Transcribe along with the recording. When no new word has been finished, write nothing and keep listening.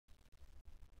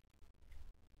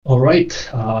All right.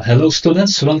 Hello,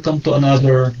 students. Welcome to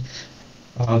another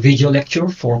video lecture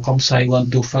for ComSci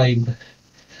 125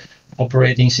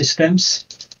 operating systems.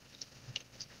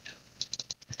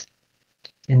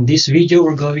 In this video,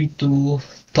 we're going to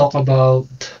talk about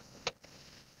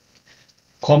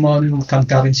common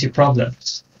concurrency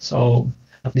problems. So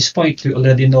at this point, we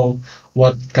already know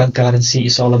what concurrency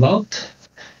is all about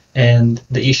and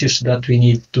the issues that we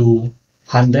need to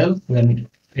handle when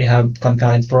we have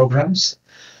concurrent programs.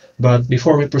 But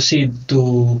before we proceed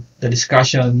to the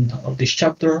discussion of this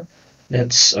chapter,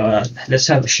 let's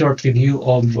have a short review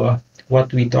of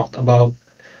what we talked about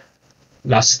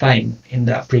last time in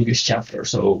the previous chapter.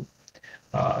 So,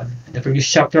 the previous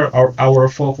chapter, our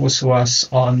focus was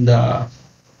on the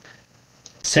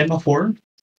semaphore.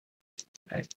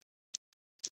 Right?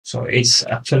 So it's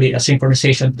actually a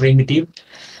synchronization primitive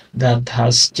that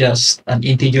has just an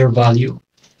integer value.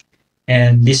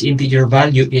 And this integer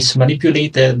value is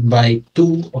manipulated by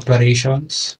two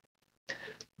operations,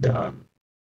 the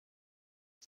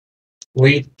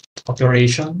wait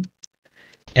operation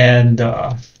and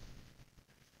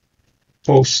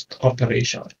post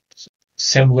operation,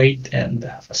 sem wait and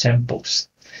sem post.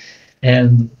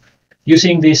 And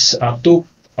using this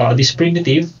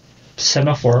primitive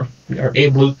semaphore, we are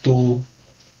able to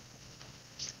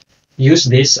use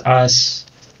this as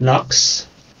lux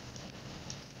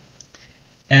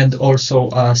and also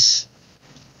as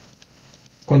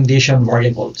condition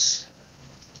variables.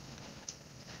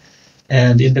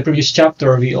 And in the previous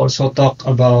chapter, we also talked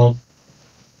about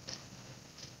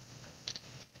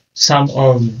some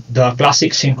of the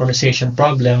classic synchronization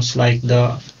problems like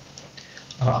the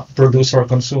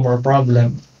producer-consumer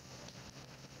problem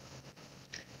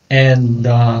and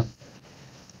the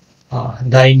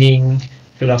dining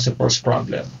philosopher's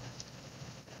problem.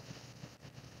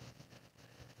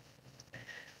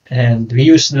 And we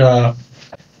use the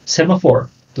semaphore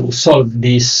to solve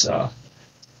these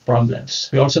problems.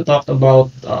 We also talked about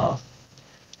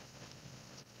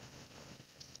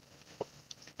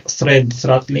thread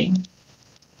throttling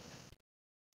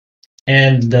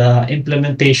and the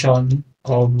implementation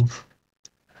of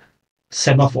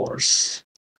semaphores,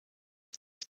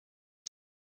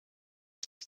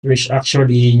 which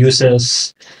actually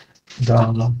uses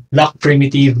the lock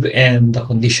primitive and the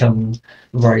condition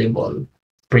variable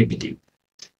primitive.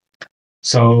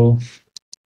 So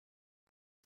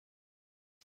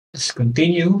let's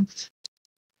continue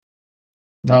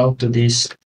now to this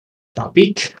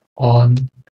topic on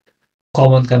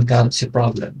common concurrency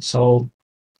problem. So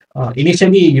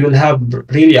initially, you'll have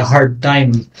really a hard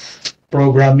time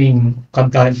programming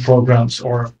concurrent programs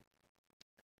or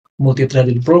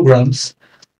multi-threaded programs.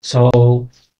 So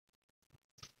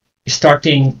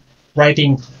starting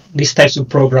writing these types of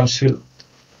programs will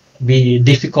be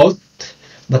difficult,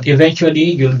 but eventually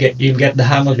you'll get the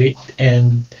hang of it.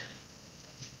 And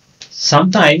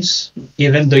sometimes,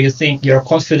 even though you think you're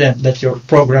confident that your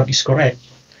program is correct,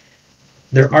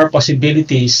 there are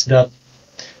possibilities that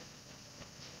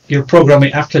your program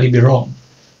may actually be wrong,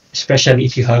 especially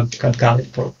if you have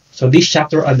concurrent program. So this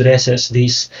chapter addresses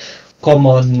these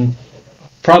common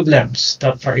problems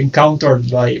that are encountered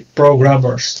by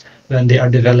programmers when they are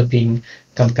developing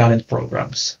concurrent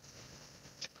programs.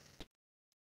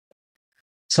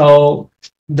 So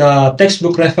the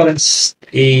textbook referenced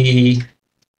a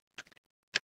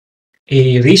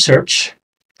research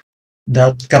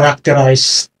that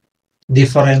characterized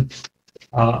different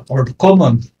or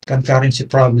common concurrency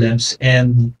problems,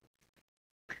 and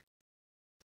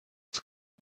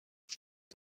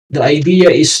the idea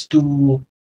is to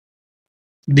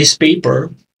this paper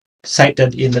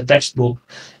cited in the textbook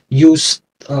used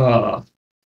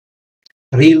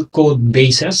real code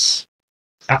bases,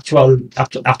 actual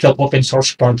open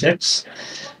source projects,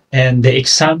 and they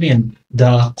examined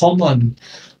the common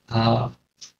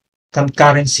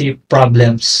concurrency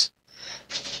problems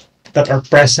that are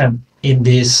present in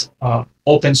this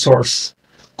open source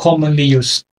commonly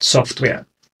used software.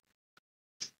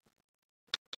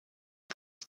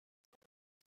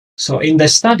 So in the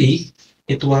study,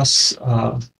 it was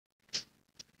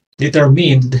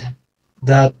determined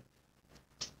that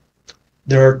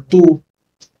there are two,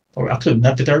 or actually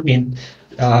not determined,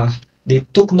 they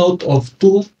took note of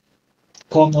two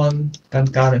common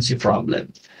concurrency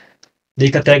problems. They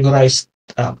categorized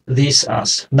this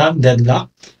as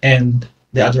non-deadlock and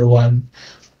the other one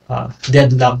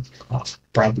deadlock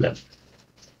problem.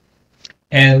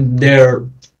 And their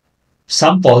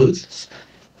samples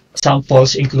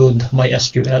include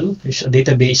MySQL, which is a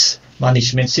database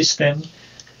management system,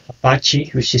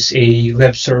 Apache, which is a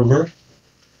web server,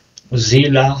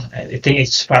 Mozilla, I think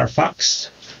it's Firefox,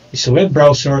 it's a web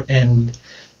browser, and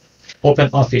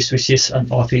OpenOffice, which is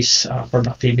an Office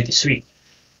productivity suite.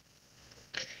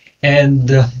 And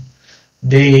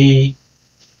they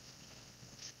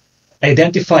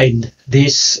identified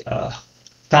these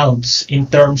counts in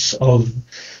terms of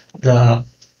the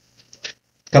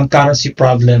concurrency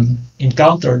problem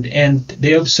encountered, and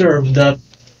they observed that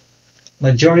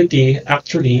majority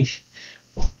actually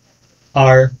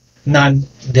are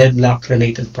non-deadlock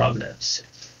related problems.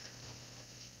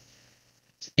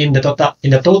 In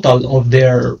the total of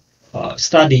their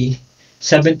study,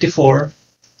 74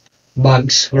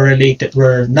 bugs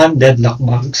were non-deadlock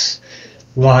bugs,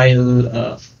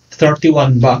 while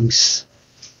 31 bugs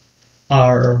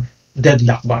are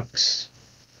deadlock bugs.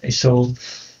 So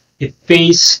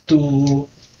it's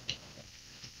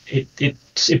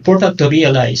important to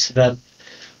realize that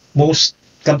most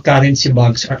concurrency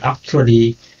bugs are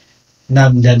actually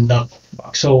non-deadlock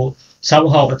bugs. So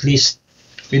somehow, at least,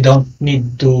 we don't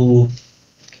need to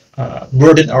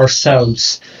burden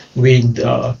ourselves with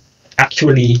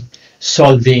actually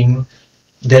solving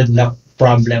deadlock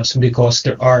problems, because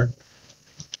there are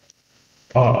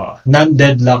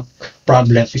non-deadlock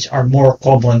problems which are more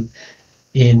common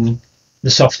in the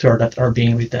software that are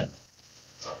being written.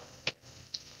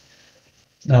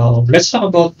 Now, let's talk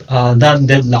about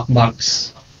non-deadlock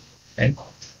bugs. Okay.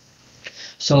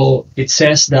 So it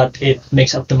says that it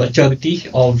makes up the majority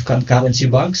of concurrency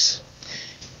bugs,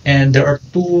 and there are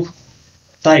two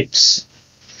types.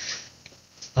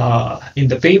 In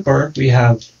the paper, we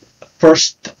have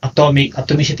first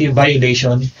atomicity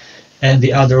violation, and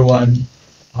the other one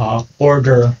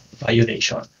order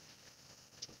violation.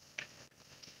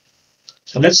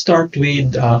 So let's start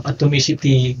with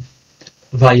atomicity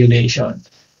violation.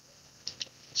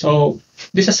 So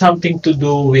this has something to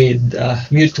do with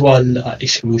mutual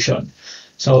exclusion.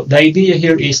 So the idea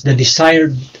here is the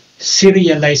desired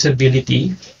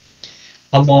serializability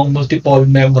among multiple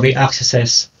memory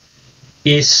accesses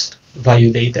is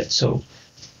violated. So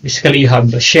basically you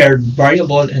have a shared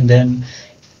variable, and then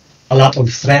a lot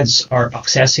of threads are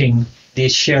accessing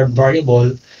this shared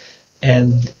variable,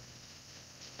 and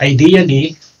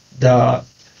ideally the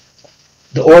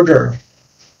order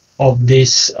of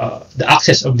this the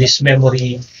access of this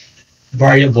memory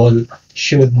variable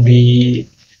should be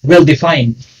well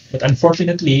defined, but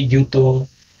unfortunately, due to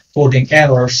coding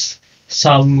errors,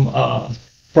 some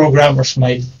programmers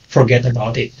might forget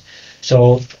about it.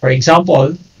 So for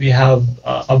example, we have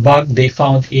a bug they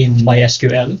found in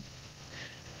MySQL,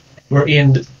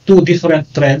 wherein two different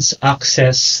threads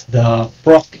access the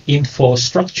proc info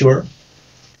structure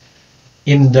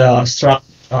in the struct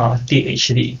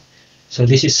THD. So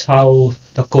this is how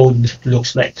the code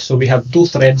looks like. So we have two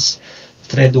threads,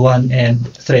 thread 1 and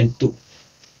thread 2.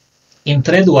 In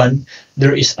thread 1,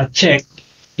 there is a check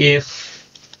if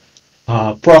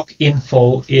proc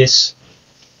info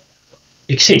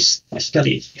exists,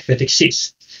 basically, if it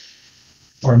exists,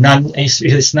 or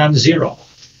is non-zero.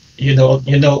 You know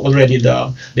already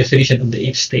the definition of the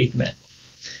if statement.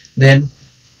 Then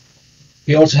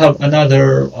we also have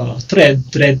another thread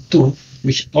 2,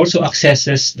 which also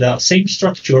accesses the same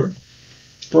structure,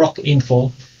 proc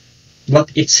info,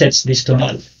 but it sets this to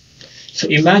null. So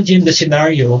imagine the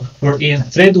scenario wherein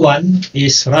thread 1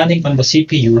 is running on the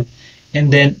CPU,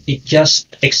 and then it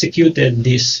just executed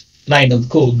this line of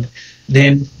code.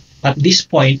 Then at this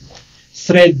point,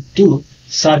 thread 2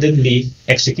 suddenly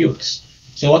executes.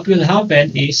 So what will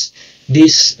happen is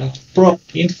this proc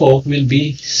info will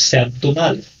be set to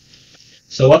null.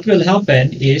 So what will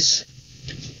happen is,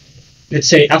 let's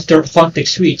say after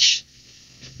context switch,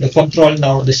 the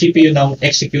CPU now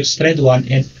executes thread 1,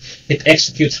 and it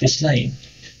executes this line.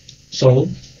 So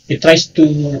it tries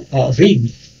to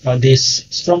read this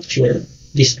structure,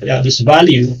 this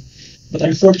value, but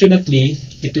unfortunately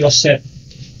it was set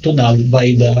to null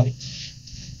by the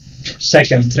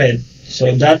second thread.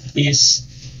 So that is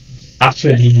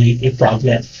actually a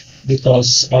problem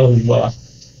because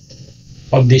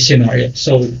of this scenario.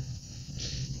 So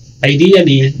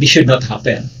ideally, this should not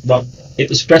happen, but it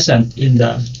is present in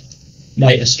the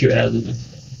MySQL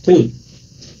tool.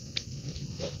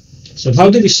 So how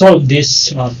do we solve this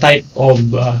type of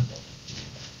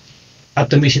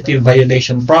atomicity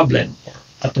violation problem,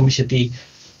 atomicity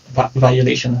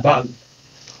violation bug?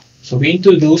 So we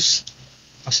introduce,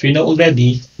 as we know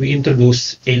already, we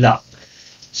introduce a lock.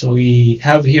 So we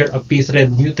have here a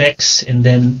pthread mutex, and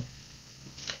then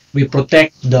we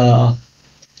protect the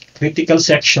critical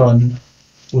section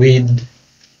with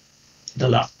the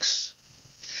locks.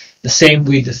 The same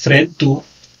with thread 2.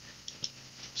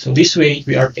 So this way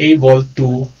we are able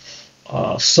to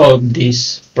solve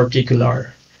this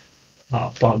particular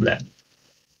problem.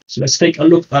 So let's take a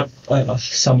look at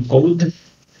some code. I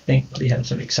think we have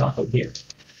some example here.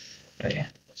 Okay,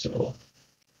 so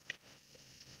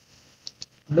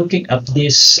looking at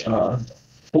this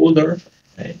folder,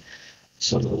 okay,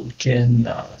 so we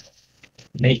can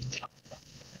make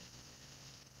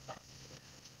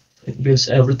it builds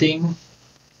everything.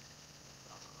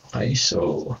 Okay,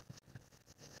 so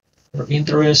we're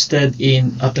interested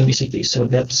in atomicity, so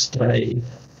let's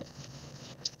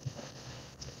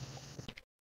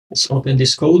open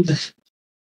this code.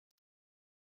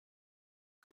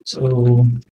 So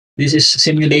this is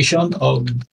simulation of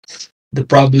the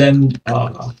problem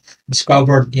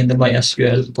discovered in the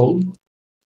MySQL code.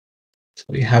 So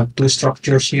we have two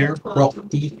structures here, proc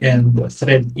T and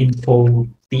thread info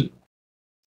T.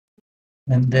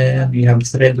 And then we have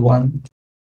thread 1.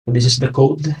 So this is the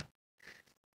code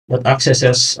that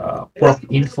accesses proc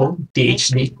info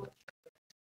THD.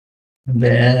 And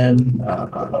then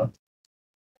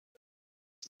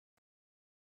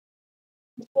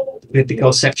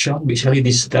critical section, basically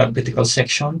this is the critical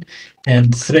section.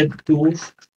 And thread 2,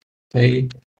 okay,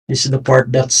 this is the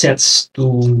part that sets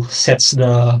the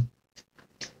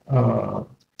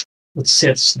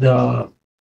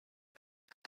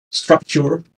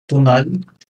structure to null.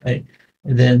 Okay?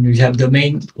 And then we have the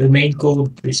main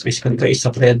code, which basically creates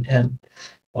a thread and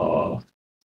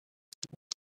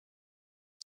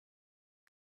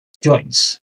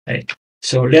joins. Okay?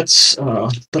 So let's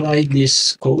try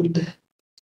this code.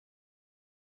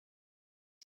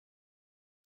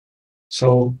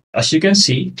 So as you can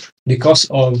see, because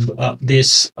of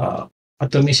this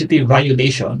atomicity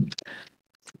violation,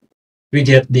 we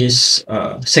get this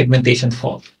segmentation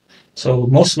fault. So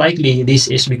most likely this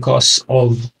is because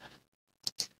of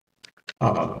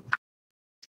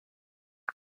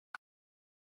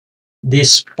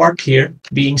this part here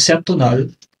being set to null,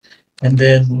 and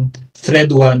then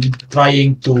thread 1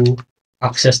 trying to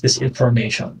access this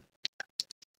information.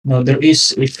 Now there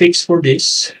is a fix for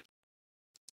this.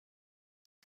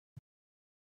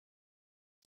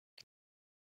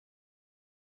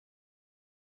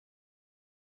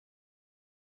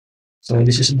 So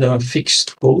this is the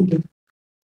fixed code.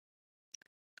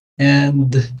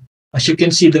 And as you can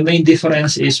see, the main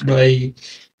difference is by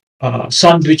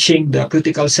sandwiching the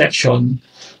critical section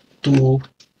to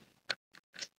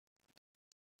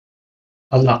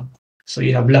a lock. So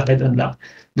you have locked and locked.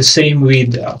 The same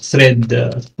with thread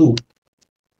 2.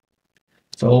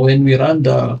 So when we run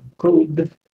the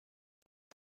code,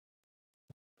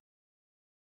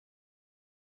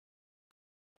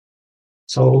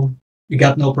 so we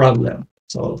got no problem.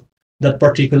 So that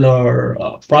particular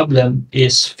problem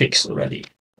is fixed already,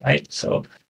 right? So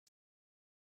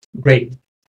great.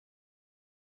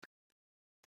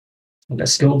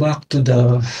 Let's go back to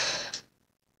the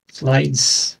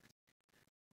slides.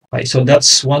 Right, so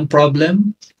that's one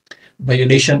problem,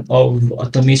 violation of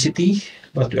atomicity,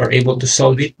 but we are able to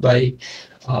solve it by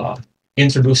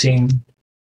sandwiching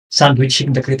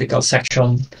the critical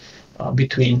section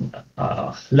between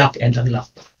lock and unlock.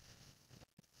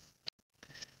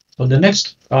 So the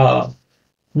next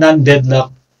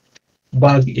non-deadlock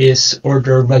bug is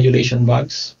order violation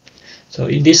bugs. So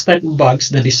in this type of bugs,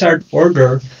 the desired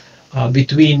order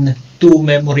between two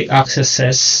memory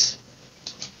accesses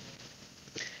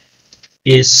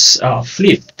is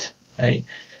flipped. Right?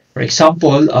 For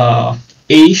example,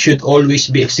 A should always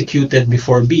be executed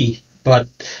before B, but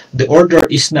the order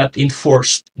is not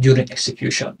enforced during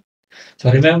execution.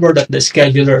 So remember that the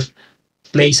scheduler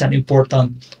plays an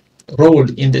important role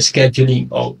in the scheduling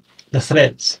of the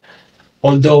threads.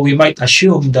 Although we might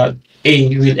assume that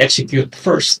A will execute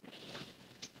first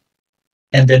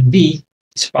and then B,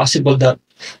 it's possible that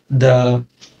the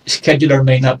scheduler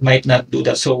might not do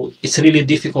that. So it's really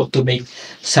difficult to make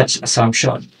such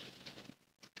assumption.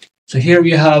 So here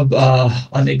we have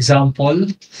an example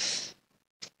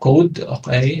code.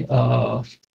 Okay,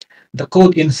 the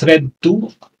code in thread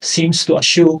 2 seems to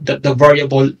assume that the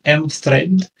variable m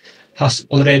thread has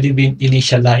already been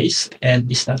initialized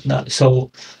and is not null. So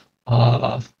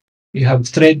you have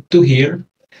thread 2 here,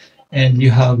 and you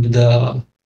have the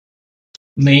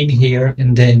main here,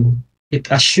 and then it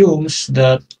assumes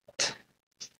that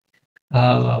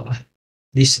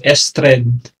this S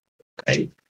thread, okay,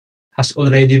 has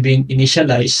already been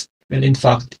initialized, when in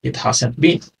fact it hasn't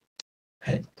been.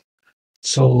 Okay.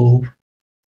 So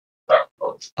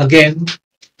again,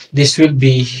 this will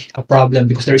be a problem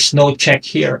because there is no check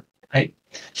here. Right?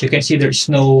 So you can see there's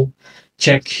no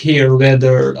check here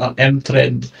whether M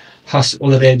thread has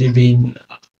already been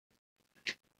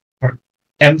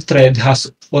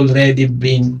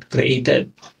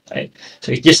created. Right?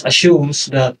 So it just assumes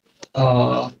that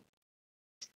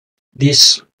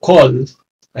this call,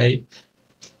 right,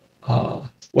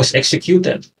 was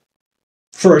executed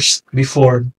first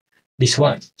before this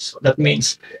one. So that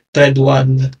means thread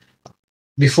 1,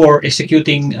 before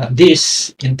executing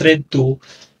this in thread 2,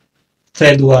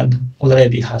 thread 1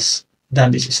 already has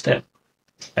done this step.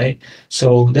 Right?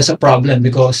 So there's a problem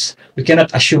because we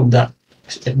cannot assume that.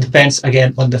 It depends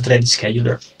again on the thread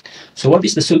scheduler. So what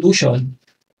is the solution?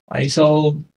 Right?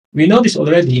 So we know this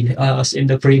already as in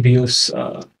the previous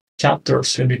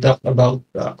chapters when we talked about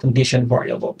condition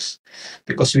variables,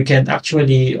 because we can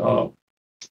actually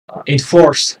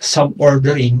enforce some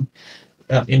ordering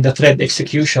in the thread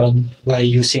execution by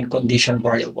using condition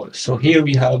variables. So here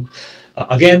we have,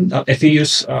 again, if you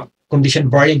use condition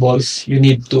variables, you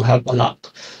need to have a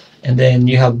lock. And then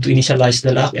you have to initialize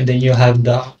the lock, and then you have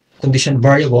the condition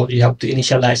variable, you have to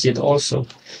initialize it also.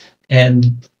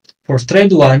 And for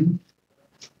thread 1,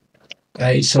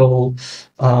 okay, so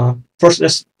first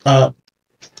let's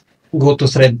go to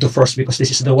thread 2 first, because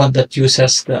this is the one that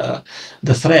uses the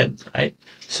thread, right?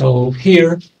 So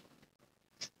here,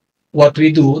 what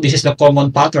we do, this is the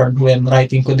common pattern when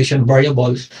writing condition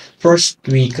variables. First,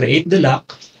 we create the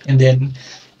lock, and then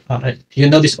you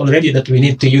notice already that we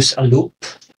need to use a loop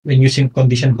when using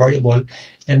condition variable,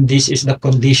 and this is the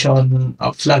condition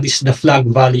flag. This is the flag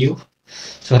value.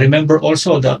 So remember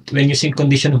also that when using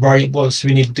condition variables,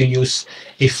 we need to use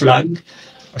a flag,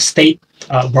 a state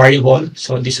variable.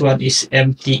 So this one is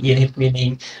empty init,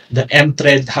 meaning the M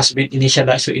thread has been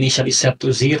initialized, so initially set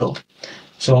to 0.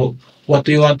 So what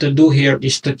we want to do here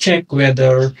is to check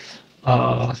whether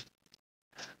to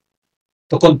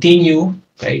continue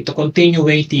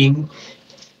waiting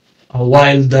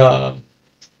while the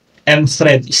M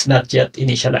thread is not yet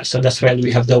initialized. So that's why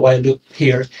we have the while loop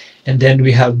here, and then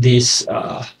we have this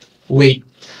wait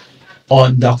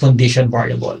on the condition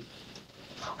variable.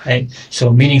 Okay,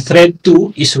 so meaning thread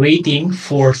 2 is waiting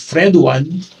for thread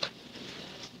 1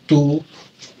 to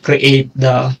create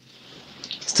the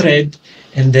thread,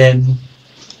 and then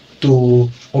to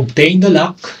obtain the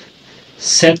lock,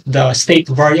 set the state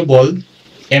variable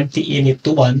empty init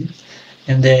to 1,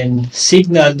 and then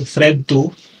signal thread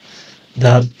 2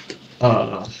 that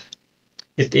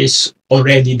it is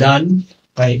already done,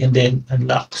 okay, and then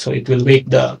unlock. So it will wait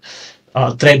the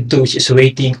thread 2, which is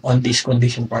waiting on this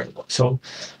condition variable. So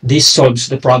this solves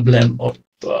the problem of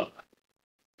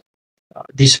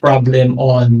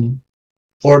on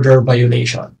order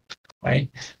violation, right?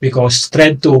 Because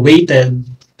thread 2 waited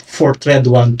for thread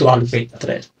 1 to allocate the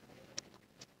thread.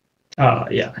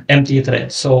 Yeah, empty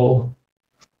thread. So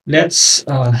let's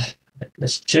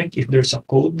check if there's a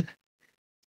code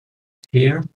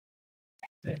here.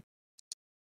 Okay.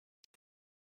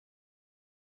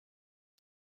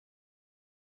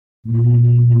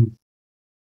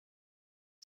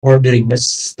 Ordering.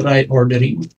 Let's try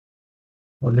ordering.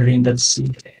 Let's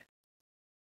see.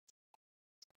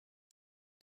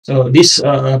 So this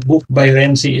book by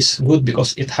Ramsey is good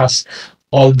because it has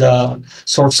all the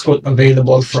source code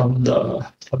available on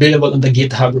the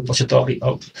GitHub repository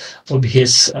of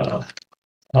his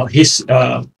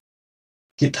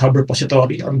GitHub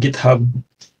repository or GitHub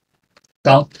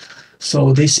account.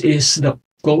 So this is the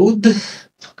code.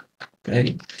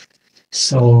 Okay,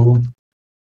 so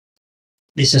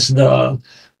this is the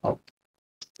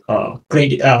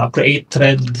create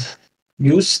thread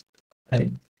used.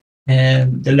 Okay.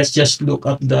 And then let's just look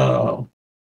at the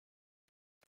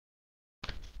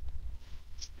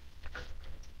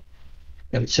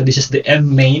so this is the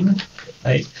M main,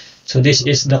 right? So this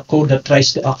is the code that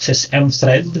tries to access M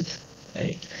thread,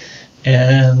 right?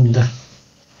 And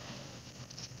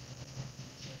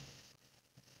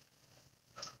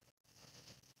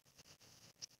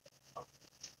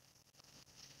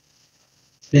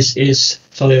this is,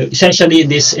 so essentially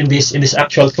this in this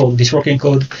actual code, this working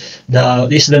code,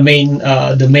 this is the main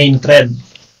thread.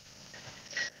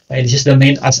 Right? This is the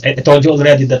main, as I told you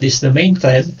already, that this is the main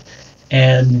thread,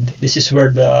 and this is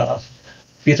where the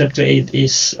pthread create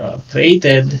is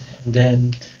created. And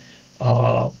then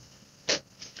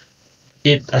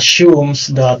it assumes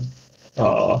that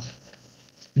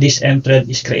this M thread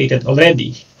is created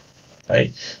already,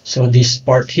 right? So this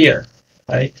part here,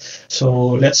 right? So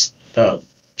let's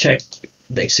check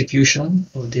the execution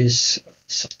of this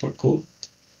support code.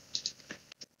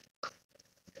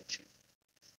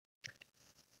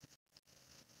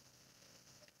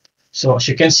 So as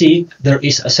you can see, there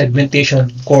is a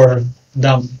segmentation core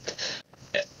dump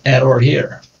error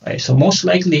here, right? So most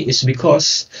likely it's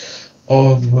because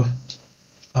of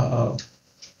a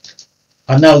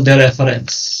null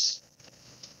dereference.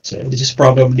 So this is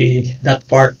probably that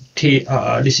part.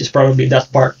 This is probably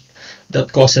that part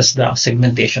that causes the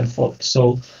segmentation fault.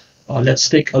 So let's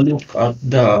take a look at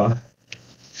the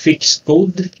fixed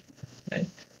code. Right?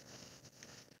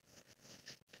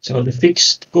 So the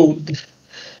fixed code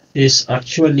is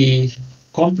actually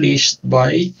accomplished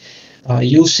by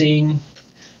using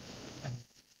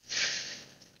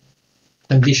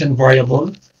condition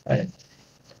variable. Right?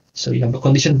 So you have a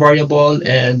condition variable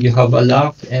and you have a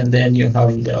lock, and then you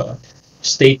have the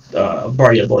state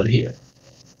variable here.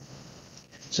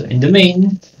 So in the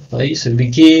main, okay, so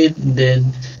begin, and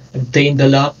then obtain the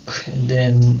lock, and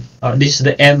then this is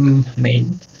the M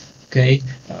main. Okay,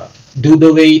 do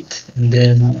the wait, and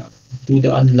then do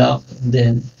the unlock, and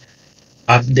then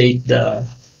update the,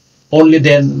 only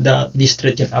then this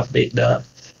thread can update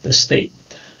the state.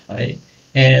 Right?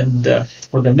 And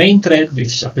for the main thread, which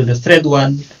is actually the thread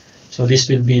one, so this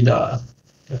will be the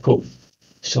code.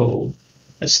 So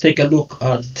let's take a look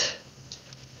at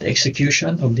the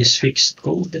execution of this fixed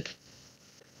code.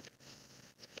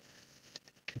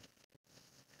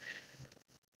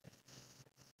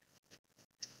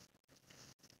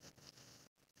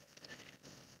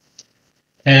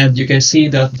 And you can see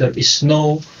that there is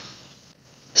no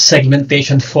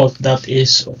segmentation fault that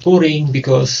is occurring,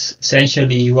 because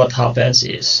essentially what happens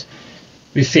is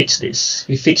we fix this.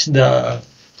 We fix the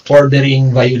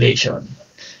ordering violation.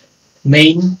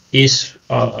 Main is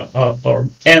or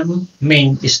M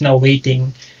main is now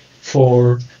waiting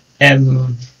for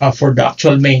for the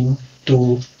actual main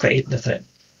to create the thread.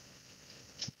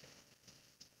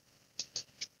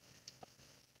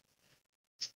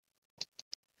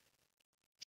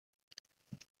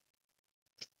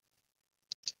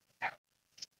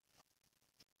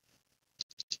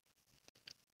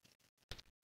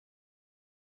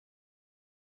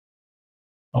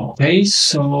 Okay,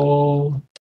 so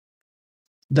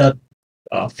that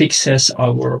fixes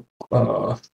our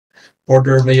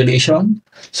order violation.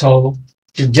 So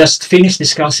you just finished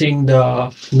discussing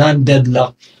the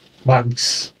non-deadlock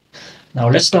bugs. Now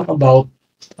let's talk about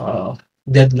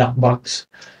deadlock bugs.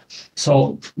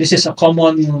 So this is a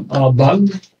common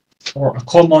bug or a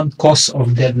common cause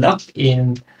of deadlock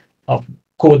in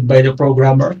code by the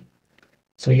programmer.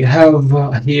 So you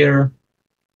have here,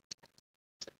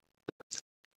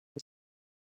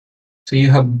 so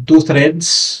you have two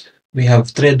threads. We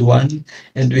have thread 1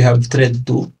 and we have thread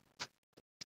 2.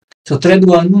 So thread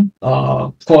 1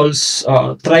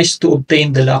 tries to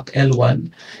obtain the lock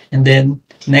L1, and then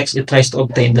next it tries to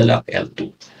obtain the lock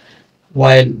L2.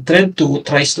 While thread 2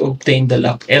 tries to obtain the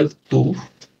lock L2,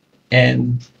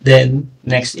 and then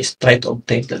next is try to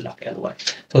obtain the lock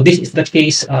L1. So this is the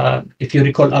case, if you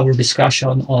recall our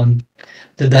discussion on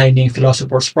the dining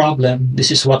philosopher's problem,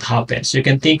 this is what happens. You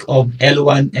can think of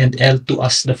L1 and L2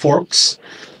 as the forks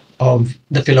of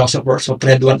the philosopher. So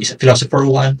thread 1 is philosopher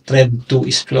 1, thread 2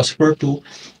 is philosopher 2,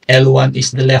 L1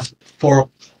 is the left fork,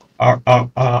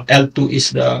 L2 is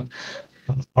the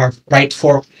right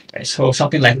fork. Okay, so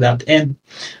something like that. And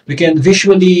we can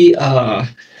visually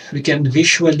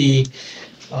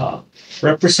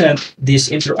represent this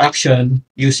interaction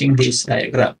using this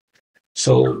diagram.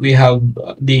 So we have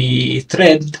the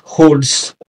thread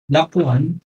holds lock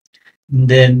 1, and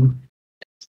then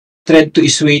thread 2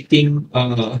 is waiting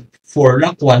for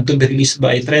lock 1 to be released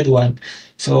by thread 1.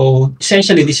 So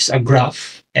essentially this is a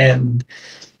graph, and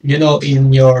you know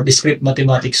in your discrete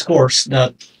mathematics course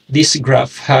that this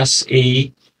graph has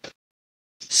a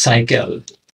cycle.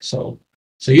 So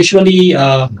usually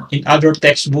in other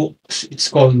textbooks it's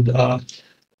called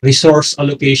resource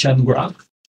allocation graph.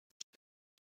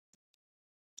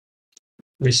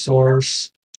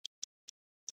 Resource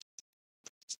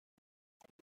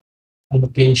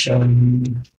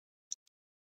allocation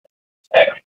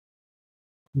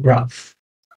graph.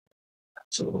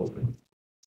 So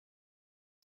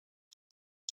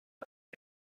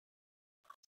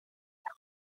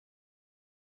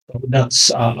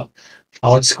that's how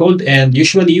it's called. And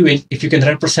usually if you can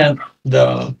represent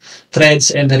the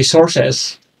threads and the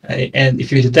resources, and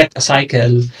if you detect a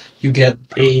cycle, you get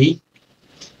a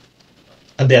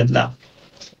deadlock.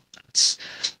 That's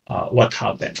what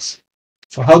happens.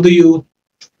 So how do you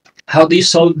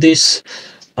solve this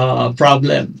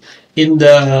problem? In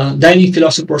the dining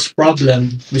philosopher's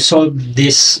problem, we solve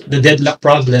the deadlock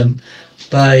problem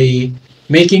by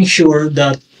making sure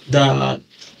that the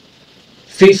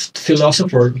fifth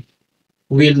philosopher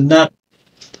will not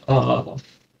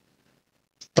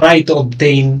try to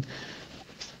obtain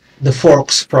the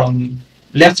forks from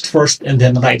left first and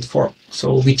then right fork.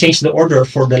 So we change the order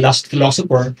for the last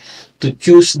philosopher to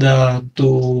choose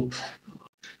to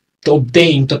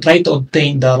try to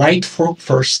obtain the right fork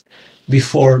first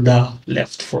before the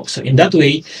left fork. So in that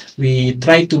way, we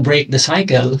try to break the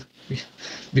cycle,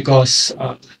 because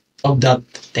of that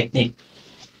technique.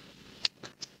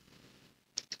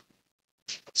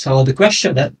 So the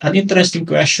question, that an interesting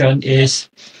question is,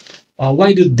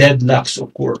 why do deadlocks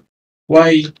occur?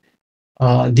 Why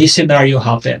this scenario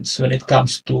happens when it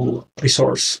comes to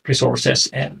resources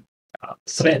and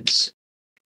threads?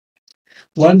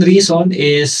 One reason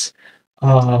is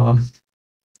uh,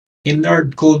 in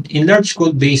large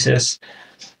code bases,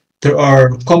 there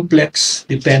are complex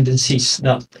dependencies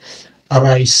that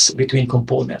arise between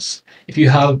components. If you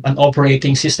have an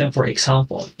operating system, for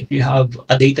example, if you have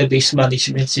a database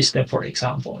management system, for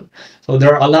example, so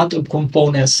there are a lot of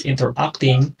components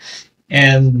interacting,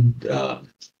 and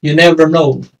you never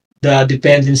know the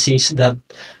dependencies that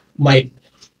might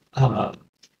uh,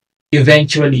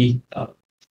 eventually uh,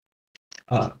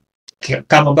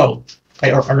 come about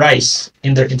or arise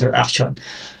in their interaction.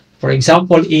 For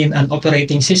example, in an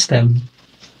operating system,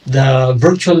 the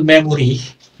virtual memory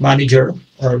manager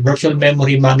or virtual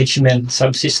memory management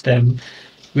subsystem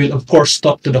will of course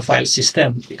talk to the file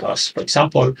system because, for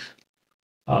example,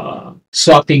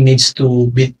 swapping needs to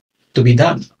be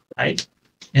done, right?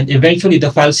 And eventually,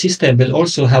 the file system will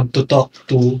also have to talk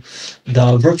to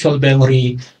the virtual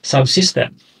memory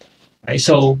subsystem, right?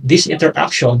 So this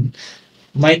interaction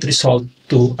might result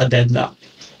to a deadlock,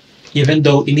 even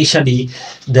though initially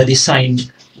the design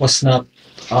was not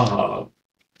uh,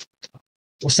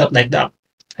 like that,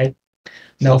 right?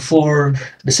 Now, for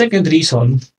the second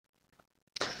reason,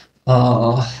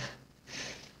 uh,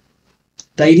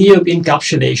 the idea of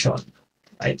encapsulation,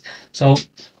 right? So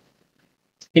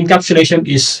encapsulation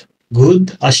is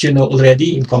good, as you know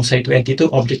already in ComSci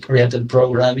 22, object-oriented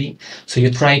programming. So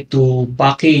you try to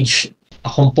package a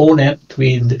component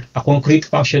with a concrete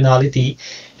functionality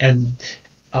and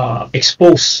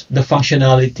expose the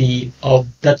functionality of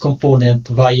that component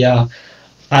via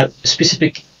a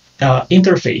specific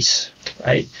interface,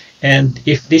 right? And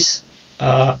if this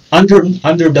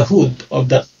under the hood of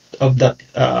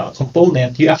that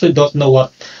component, you actually don't know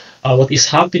what is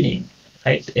happening,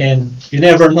 right? And you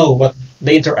never know what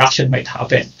the interaction might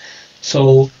happen.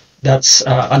 So that's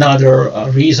another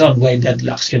reason why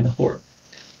deadlocks can occur.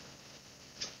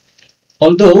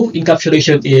 Although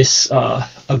encapsulation is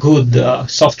a good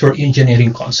software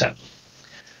engineering concept.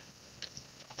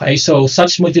 Okay, so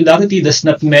such modularity does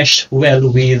not mesh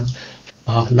well with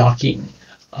locking.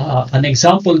 An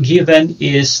example given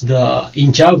is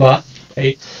in Java.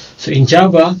 Okay? So in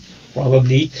Java,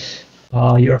 probably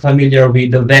you're familiar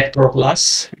with the vector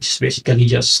class, which is basically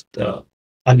just a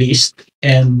list.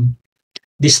 And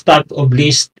this type of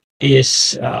list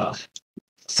is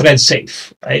thread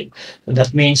safe, right? So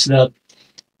that means that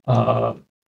uh,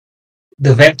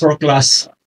 the vector class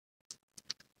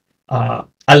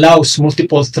allows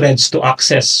multiple threads to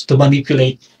access, to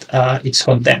manipulate its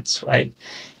contents, right?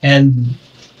 And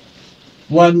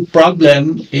one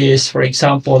problem is, for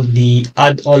example, the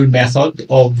add all method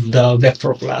of the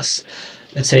vector class.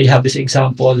 Let's say you have this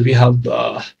example, we have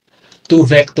two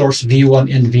vectors,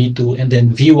 v1 and v2, and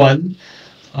then v1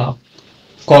 uh,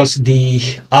 calls the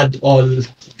add all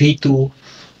v2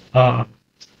 uh,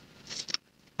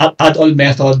 add all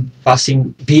method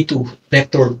passing v2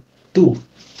 vector 2,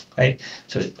 right?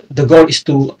 So the goal is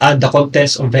to add the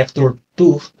contents of vector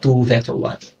 2 to vector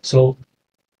 1. So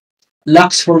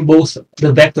locks for both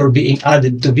the vector being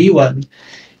added to v1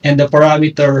 and the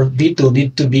parameter v2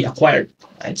 need to be acquired,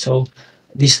 right? So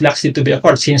these locks need to be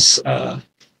acquired since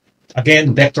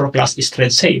again, vector class is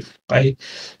thread safe, right?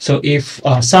 So if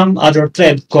some other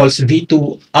thread calls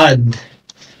v2 add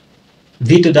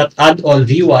v2.add all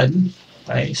v1,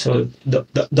 okay, so the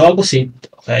opposite,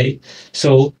 okay,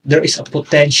 so there is a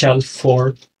potential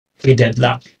for a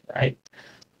deadlock, right?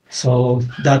 So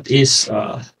that is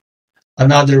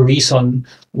another reason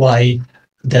why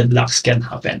deadlocks can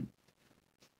happen.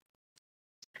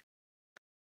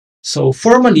 So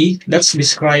formally, let's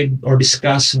describe or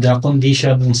discuss the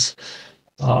conditions.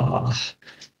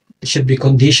 It should be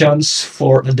conditions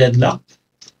for a deadlock.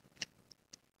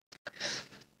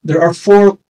 There are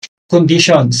 4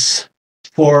 conditions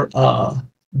for a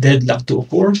deadlock to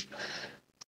occur: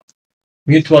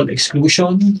 mutual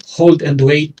exclusion, hold and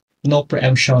wait, no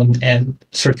preemption, and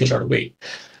circular wait.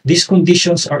 These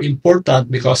conditions are important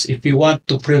because if we want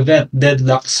to prevent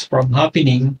deadlocks from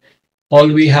happening, all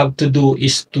we have to do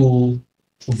is to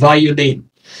violate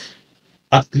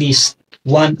at least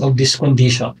one of these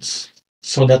conditions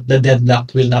so that the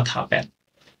deadlock will not happen,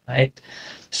 right?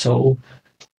 So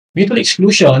mutual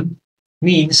exclusion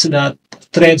means that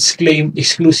threads claim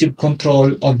exclusive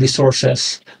control of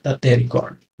resources that they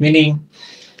record, meaning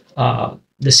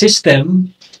the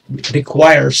system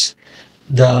requires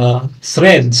the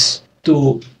threads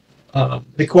to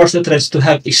requires the threads to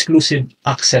have exclusive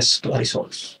access to a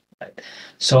resource. Right?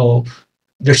 So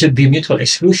there should be mutual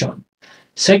exclusion.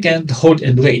 Second, hold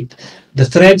and wait. The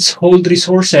threads hold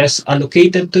resources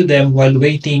allocated to them while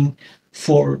waiting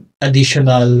for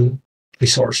additional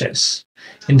resources.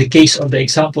 In the case of the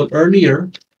example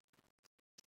earlier,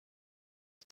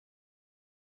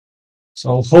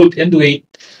 so hold and wait,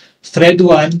 thread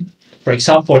 1, for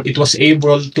example, it was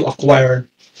able to acquire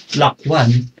lock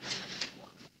 1,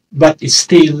 but it's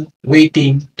still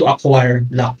waiting to acquire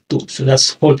lock 2. So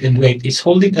that's hold and wait. It's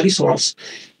holding a resource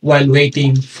while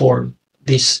waiting for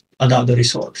this another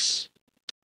resource.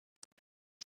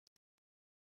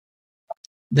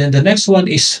 Then the next one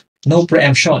is no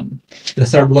preemption. The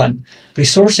third one,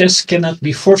 resources cannot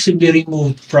be forcibly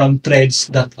removed from threads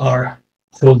that are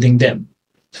holding them.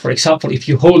 For example, if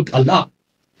you hold a lock,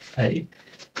 right,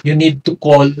 you need to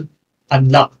call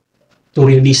unlock to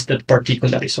release that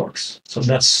particular resource. So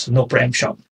that's no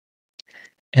preemption.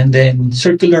 And then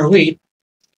circular wait,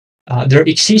 there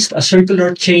exists a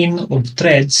circular chain of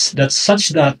threads that's such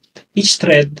that each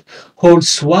thread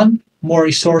holds one more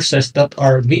resources that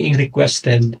are being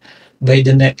requested by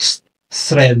the next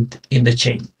thread in the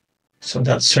chain. So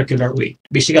that's circular wait.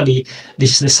 Basically,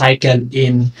 this is the cycle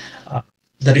in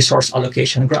the resource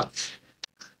allocation graph.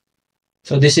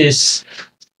 So this is,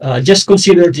 just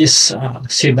consider this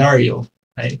scenario,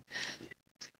 right?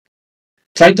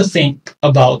 Try to think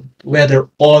about whether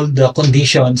all the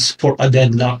conditions for a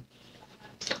deadlock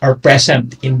are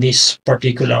present in this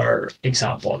particular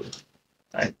example,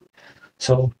 right?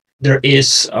 So there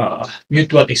is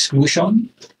mutual exclusion,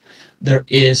 there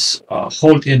is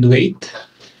hold and wait,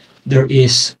 there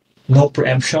is no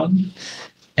preemption,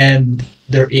 and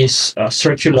there is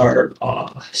circular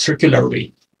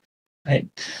wait, right?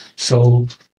 So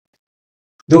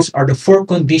those are the 4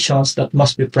 conditions that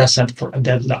must be present for a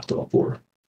deadlock to occur.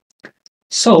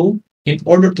 So in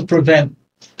order to prevent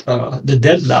the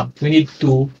deadlock, we need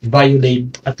to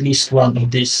violate at least one of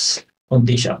these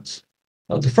conditions.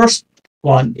 Now, the first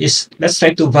one is, let's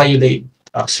try to violate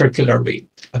circular wait.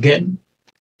 Again,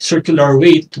 circular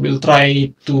wait will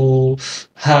try to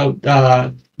have,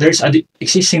 there's an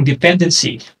existing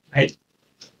dependency, right?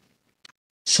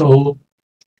 So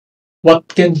what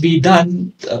can be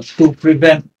done to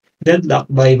prevent deadlock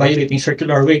by violating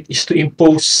circular wait is to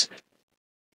impose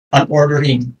an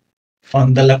ordering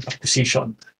on the lock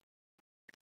acquisition.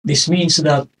 This means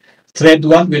that thread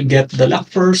 1 will get the lock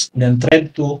first, then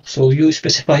thread 2. So you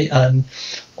specify an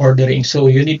ordering. So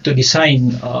you need to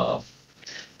design a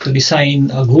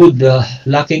good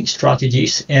locking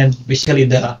strategies, and basically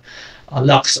the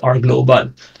locks are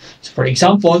global. So for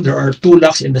example, there are 2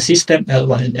 locks in the system,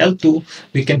 L1 and L2.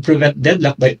 We can prevent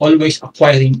deadlock by always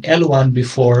acquiring L1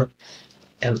 before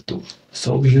L2.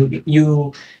 So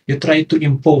you try to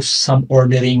impose some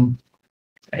ordering,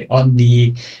 right, on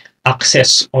the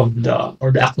access of the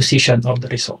acquisition of the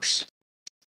resource.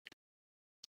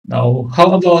 Now,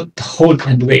 how about hold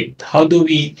and wait? How do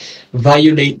we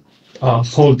violate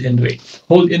hold and wait?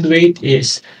 Hold and wait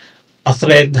is a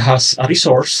thread has a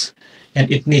resource and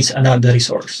it needs another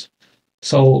resource.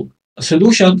 So a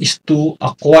solution is to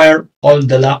acquire all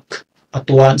the lock at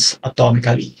once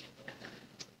atomically.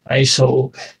 Okay,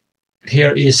 so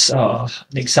here is an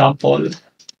example.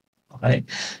 Okay,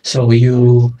 so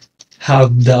you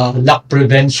have the lock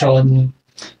prevention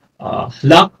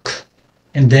lock,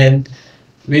 and then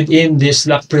within this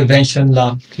lock prevention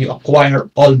lock, you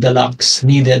acquire all the locks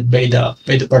needed by the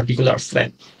particular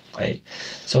thread. Okay,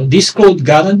 so this code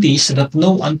guarantees that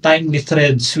no untimely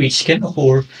thread switch can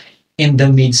occur in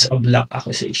the midst of lock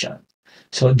acquisition.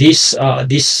 So these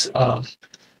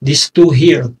 2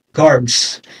 here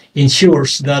guards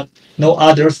ensures that no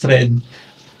other thread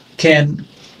can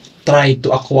try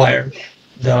to acquire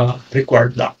the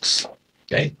required locks.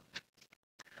 Okay.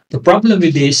 The problem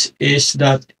with this is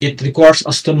that it requires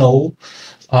us to know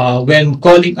when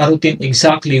calling a routine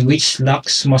exactly which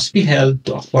locks must be held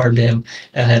to acquire them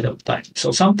ahead of time.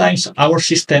 So sometimes our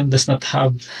system does not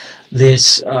have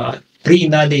this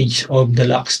pre-knowledge of the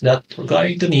locks that we're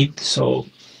going to need. So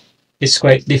it's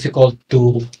quite difficult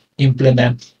to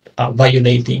implement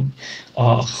violating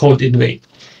hold and wait.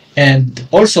 And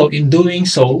also in doing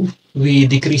so, we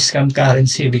decrease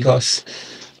concurrency because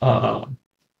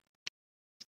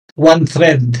one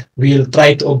thread will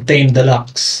try to obtain the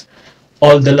locks,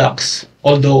 all the locks,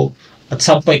 although at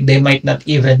some point they might not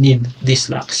even need these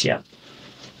locks yet.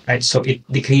 Right? So it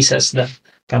decreases the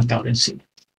concurrency.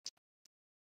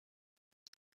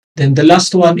 Then the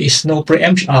last one is no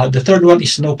preemption. The third one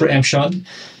is no preemption.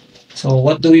 So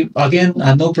what do we, again,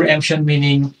 no preemption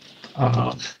meaning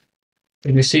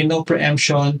When we say no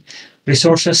preemption,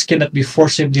 resources cannot be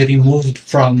forcibly removed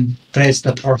from threads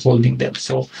that are holding them.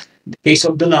 So in the case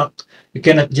of the lock, you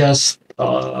cannot just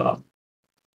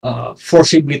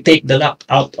forcibly take the lock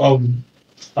out of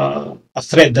a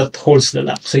thread that holds the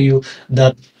lock. So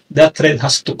that thread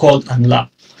has to call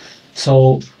unlock.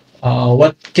 So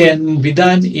what can be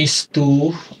done is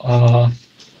to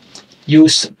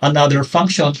use another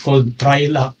function called try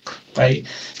lock. Right?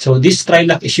 So this try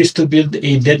lock is used to build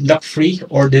a deadlock-free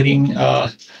ordering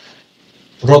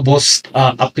robust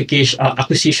application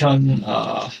acquisition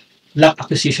lock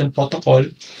acquisition protocol.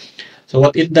 So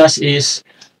what it does is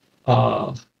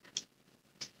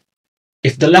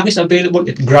if the lock is available,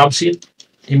 it grabs it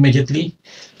immediately.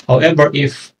 However,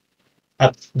 if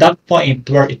at that point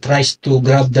where it tries to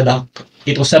grab the lock,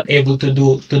 it was not able to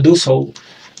do so,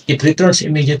 it returns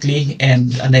immediately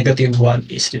and a -1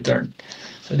 is returned.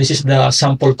 So this is the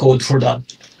sample code for that.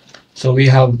 So we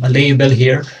have a label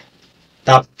here,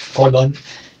 top colon,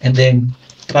 and then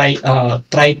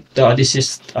this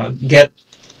is get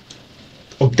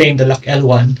obtain the lock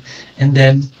L1, and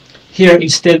then here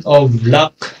instead of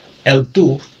lock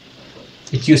L2,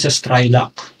 it uses try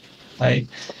lock, right?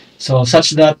 So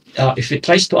such that if it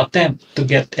tries to attempt to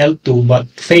get L2 but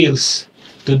fails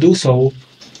to do so,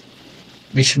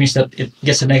 which means that it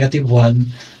gets a -1,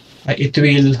 it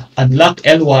will unlock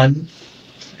L1,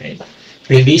 right,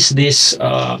 release this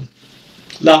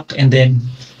lock, and then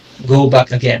go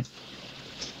back again.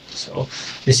 So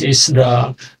this is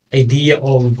the idea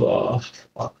of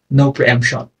no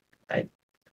preemption, right?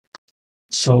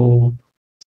 So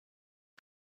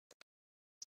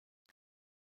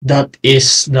that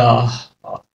is the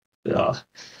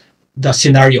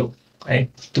scenario, right?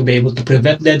 To be able to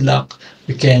prevent deadlock,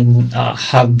 we can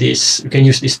have this. We can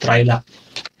use this try lock.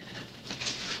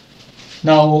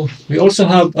 Now we also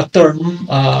have a term.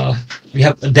 We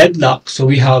have a deadlock, so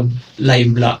we have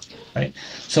live lock, right?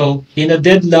 So in a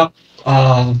deadlock,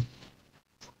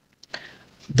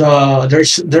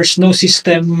 there's no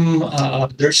system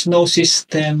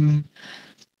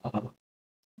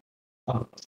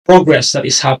progress that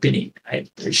is happening, right?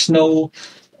 There's no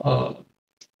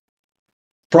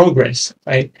progress,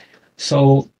 right?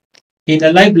 So in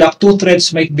a live lock, two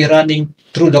threads might be running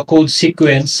through the code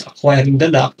sequence acquiring the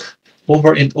lock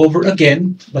over and over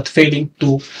again, but failing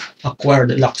to acquire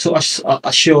the lock. So as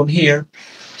shown here,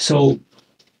 so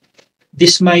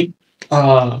this might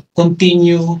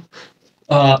continue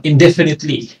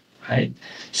indefinitely, right?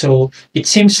 So it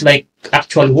seems like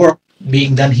actual work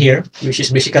being done here, which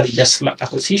is basically just lock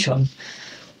acquisition,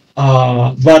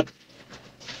 but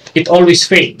it always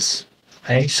fails,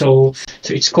 right? So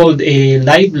it's called a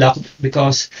live lock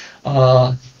because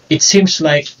it seems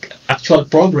like actual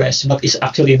progress, but it's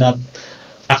actually not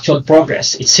actual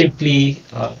progress. It's simply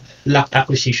lock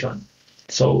acquisition.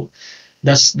 So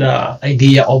that's the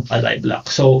idea of a live lock.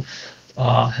 So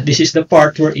this is the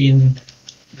part wherein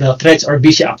the threads are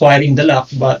busy acquiring the lock,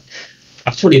 but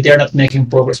actually they're not making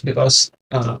progress because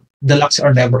the locks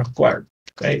are never acquired.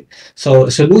 Okay, so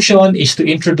the solution is to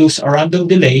introduce a random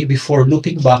delay before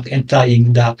looping back and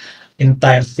trying the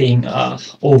entire thing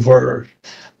over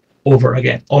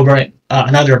again,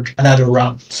 another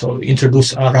round. So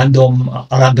introduce a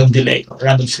random delay, or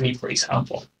random sleep, for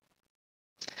example.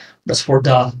 That's for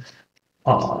the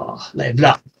live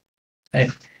lock.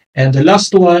 Okay. And the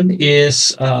last one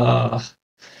is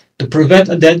to prevent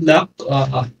a deadlock,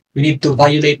 we need to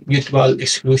violate mutual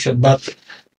exclusion. But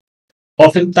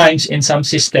oftentimes in some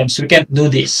systems, we can't do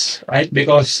this, right?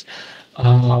 Because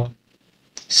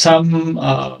some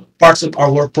parts of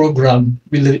our program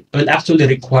will actually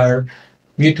require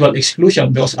mutual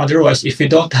exclusion, because otherwise, if we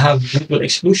don't have mutual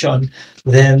exclusion,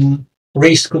 then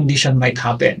race condition might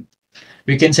happen.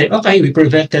 We can say, okay, we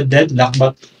prevented deadlock,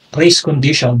 but race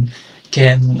condition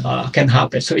can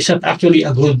happen. So it's not actually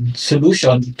a good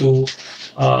solution to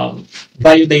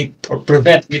violate or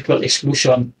prevent mutual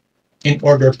exclusion in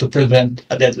order to prevent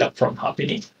a deadlock from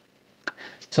happening.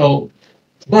 So,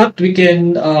 but we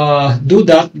can do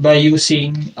that by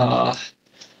using a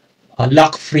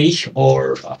lock-free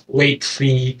or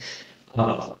wait-free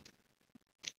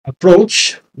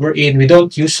approach, wherein we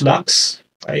don't use locks,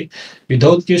 right? We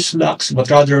don't use locks, but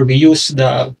rather we use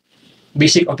the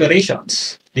basic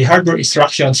operations, the hardware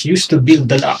instructions used to build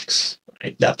the locks,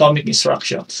 right? The atomic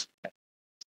instructions.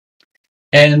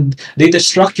 And data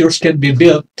structures can be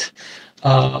built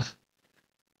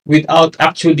without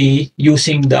actually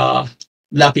using the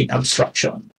locking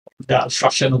abstraction, the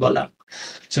abstraction of a lock.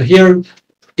 So here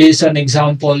is an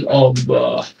example of,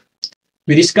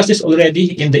 we discussed this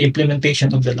already in the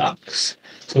implementation of the locks.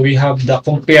 So we have the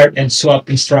compare and swap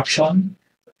instruction.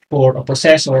 for a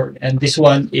processor, and this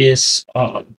one is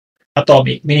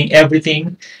atomic, meaning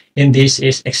everything in this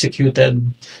is executed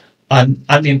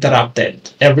uninterrupted.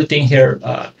 Everything here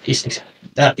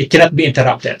it cannot be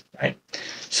interrupted, right?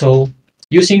 So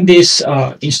using this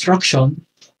instruction,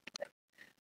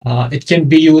 it can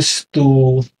be used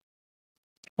to,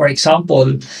 for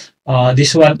example,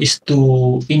 this one is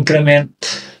to increment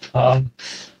uh,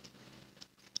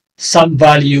 some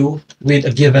value with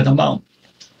a given amount.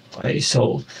 Okay,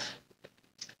 so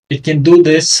it can do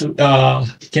this.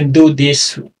 It can do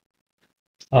this.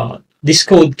 This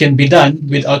code can be done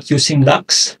without using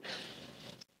locks.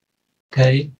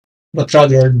 Okay, but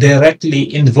rather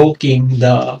directly invoking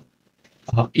the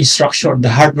instruction, the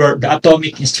hardware, the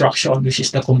atomic instruction, which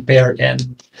is the compare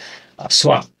and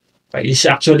swap. Right? It's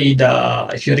actually the,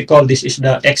 if you recall, this is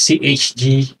the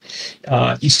XCHG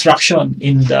instruction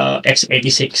in the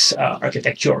x86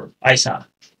 architecture, ISA,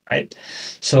 right?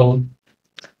 So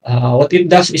what it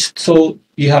does is, so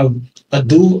you have a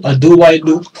do while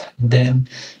loop, then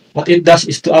what it does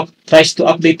is tries to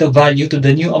update the value to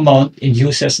the new amount and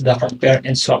uses the compare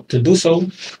and swap to do so.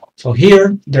 So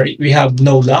here we have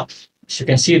no lock. As you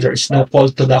can see, there is no call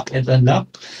to lock and unlock.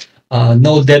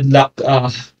 No deadlock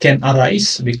can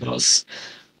arise because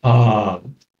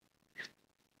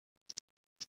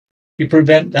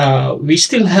we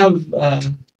still have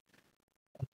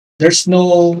there's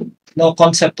no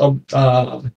concept of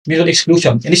mutual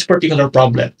exclusion in this particular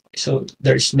problem. So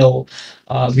there is no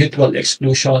mutual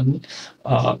exclusion,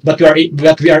 but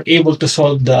we are able to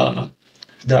solve the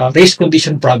race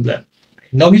condition problem.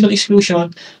 No mutual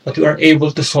exclusion, but we are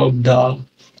able to solve the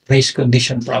race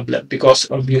condition problem because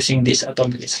of using this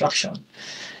atomic instruction.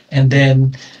 And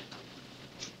then,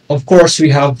 of course, we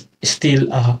have still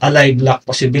a live lock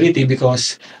possibility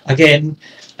because, again,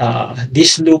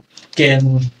 this loop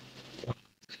can,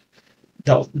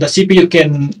 the CPU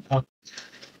can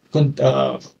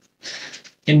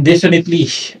indefinitely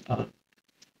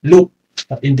loop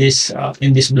in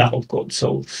this block of code.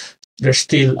 So there's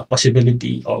still a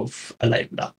possibility of a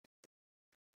live lock.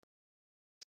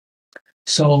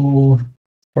 So,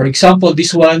 for example,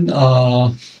 this one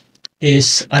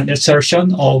is an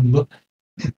insertion of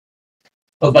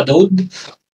a node.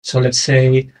 So let's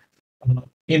say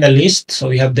in a list,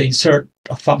 so you have the insert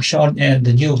function and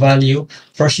the new value.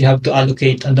 First, you have to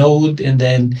allocate a node and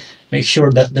then make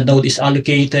sure that the node is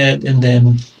allocated, and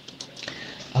then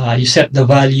you set the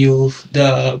value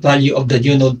of the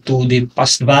new node to the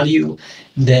past value.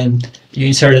 Then you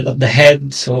insert it at the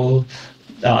head. So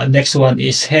next one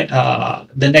is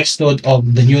the next node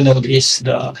of the new node is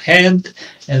the head,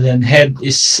 and then head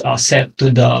is set to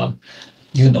the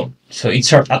new node. So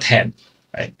insert at head,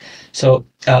 right? So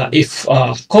if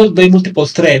called by multiple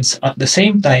threads at the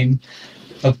same time,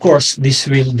 of course,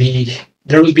 there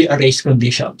will be a race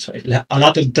condition. So a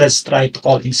lot of threads try to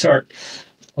call insert.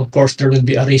 Of course, there will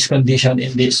be a race condition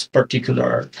in this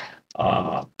particular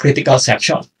critical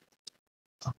section.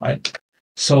 Right?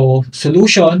 So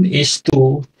solution is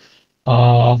to,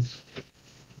 of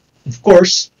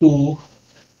course, to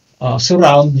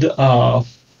surround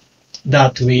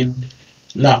that with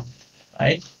lock,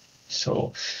 right?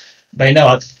 So by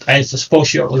now, I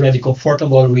suppose you're already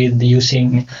comfortable with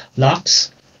using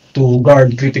locks to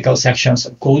guard critical sections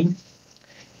of code.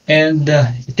 And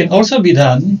it can also be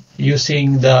done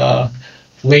using the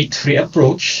wait-free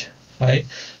approach, right?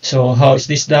 So how is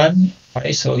this done?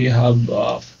 Right, so you have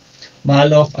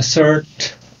malloc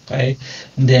assert, okay,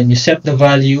 and then you set the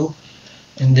value,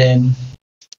 and then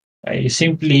you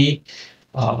simply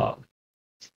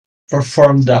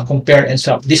perform the compare and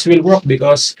swap. This will work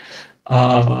because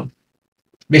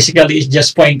basically it's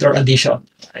just pointer addition,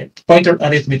 right? Pointer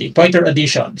arithmetic, pointer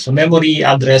addition, so memory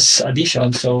address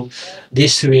addition. So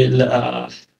this will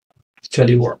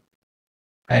actually work,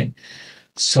 right?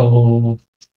 So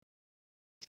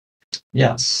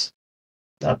yes,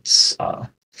 that's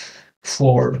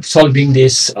for solving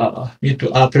this,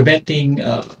 preventing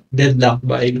deadlock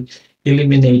by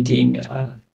eliminating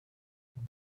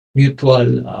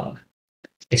mutual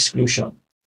exclusion.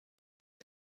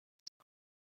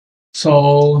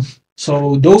 So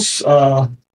those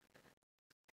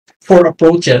four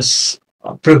approaches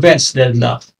prevents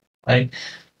deadlock, right?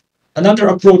 Another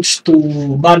approach to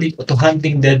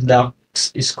handling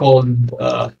deadlocks is called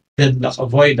deadlock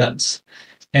avoidance,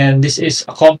 and this is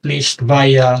accomplished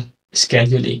via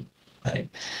scheduling, right?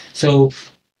 So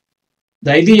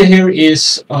the idea here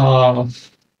is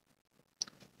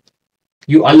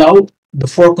you allow the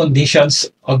four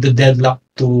conditions of the deadlock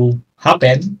to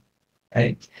happen,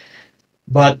 right?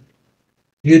 But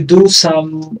you do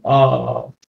some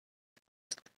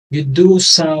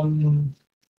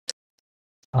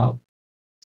uh,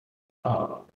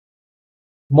 uh,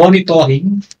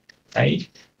 monitoring, right,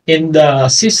 in the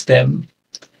system,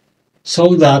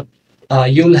 so that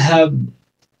you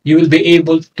will be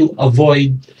able to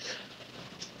avoid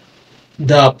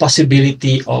the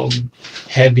possibility of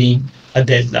having a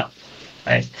deadlock,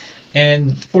 right?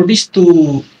 And for this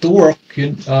to work,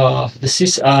 the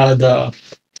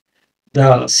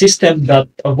system that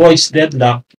avoids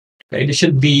deadlock, okay, there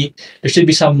should be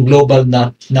some global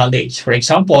knowledge. For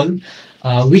example,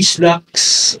 which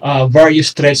locks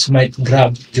various threads might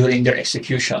grab during their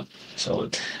execution. So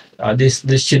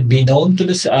this should be known to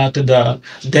the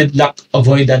deadlock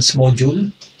avoidance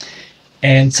module,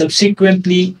 and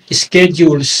subsequently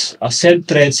schedules said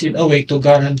threads in a way to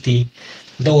guarantee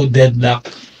no deadlock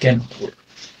can occur.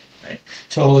 Right?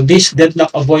 So this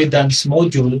deadlock avoidance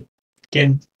module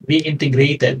can be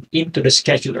integrated into the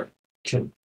scheduler,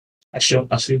 as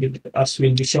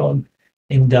will be shown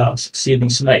in the succeeding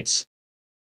slides.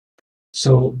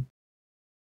 So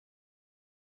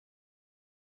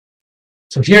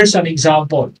here's an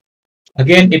example.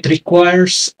 Again, it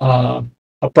requires a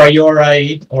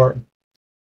priori or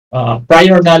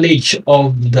prior knowledge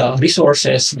of the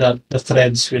resources that the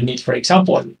threads will need. For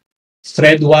example,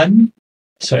 thread 1,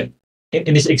 so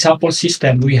in this example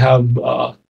system, we have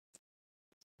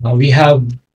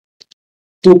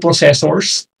 2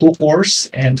 processors, 2 cores,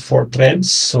 and 4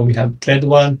 threads. So we have thread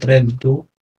 1, thread 2,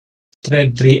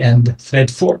 thread 3, and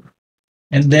thread 4.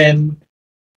 And then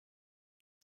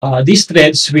these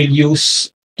threads will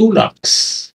use 2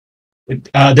 locks.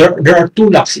 There are 2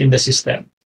 locks in the system.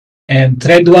 And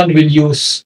thread 1 will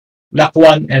use lock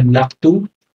 1 and lock 2.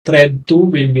 Thread 2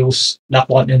 will use lock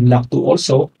 1 and lock 2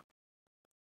 also.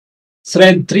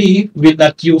 Thread 3 will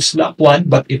not use lock 1,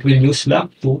 but it will use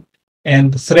lock 2.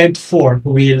 And thread 4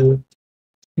 will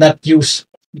not use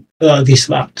these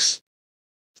locks.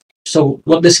 So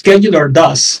what the scheduler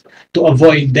does to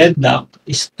avoid deadlock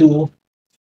is to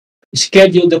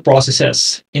schedule the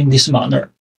processes in this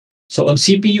manner. So on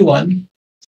CPU 1,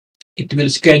 it will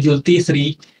schedule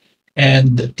T3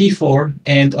 and T4,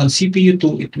 and on CPU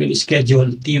 2, it will schedule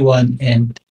T1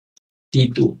 and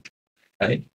T2.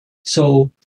 Right? So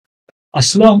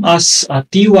as long as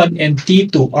T1 and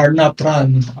T2 are not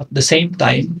run at the same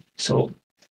time, so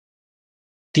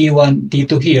T1,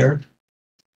 T2 here,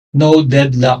 no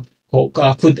deadlock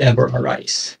could ever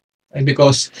arise. Right?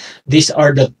 Because these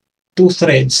are the 2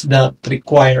 threads that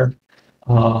require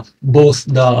both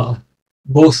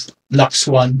locks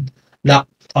 1,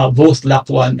 both lock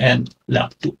 1 and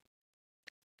lock 2.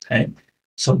 Okay?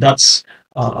 So that's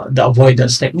the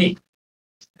avoidance technique.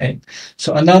 Okay?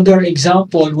 So another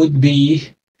example would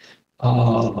be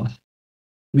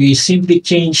we simply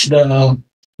change the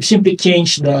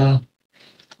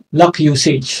lock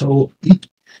usage. So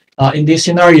in this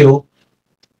scenario,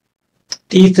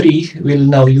 T3 will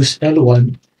now use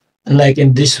L1, unlike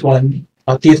in this one,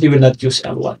 T3 will not use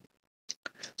L1.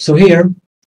 So here,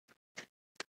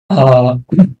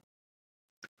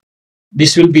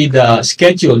 this will be the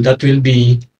schedule that will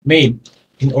be made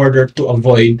in order to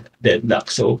avoid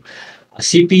deadlock. So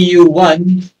CPU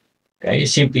 1, okay,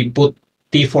 simply put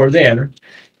T4 there,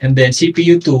 and then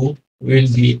CPU 2 will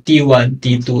be T1,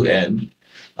 T2, and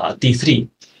T3.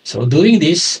 So doing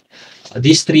this,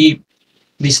 these three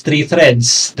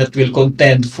threads that will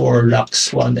contend for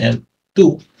locks 1 and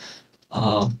 2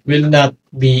 will not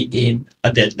be in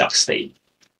a deadlock state.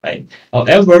 Right?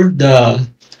 However, the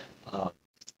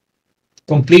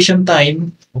completion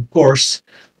time, of course,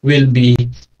 will be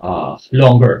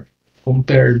longer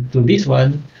compared to this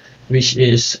one, which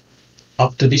is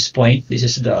up to this point. This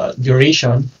is the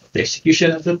duration, the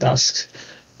execution of the tasks.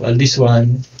 Well, this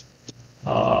one,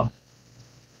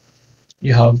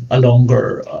 you have a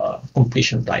longer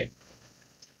completion time.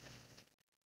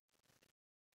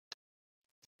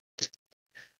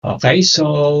 Okay,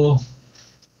 so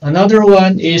another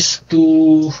one is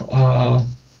to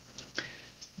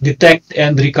detect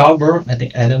and recover. I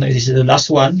don't know if this is the last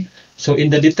one. So in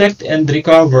the detect and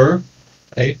recover,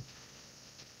 okay,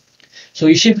 so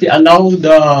you simply allow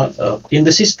in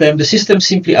the system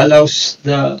simply allows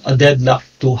a deadlock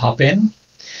to happen,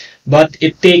 but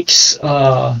it takes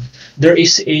there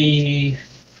is a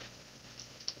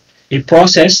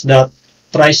process that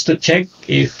tries to check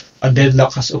if a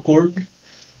deadlock has occurred,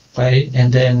 okay,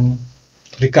 and then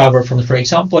recover from. For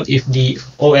example, if the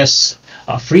OS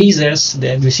freezes,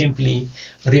 then we simply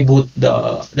reboot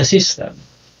the system,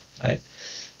 right?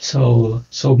 So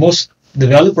most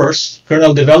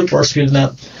kernel developers will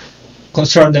not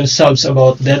concern themselves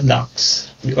about deadlocks,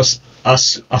 because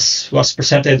as was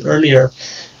presented earlier,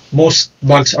 most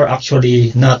bugs are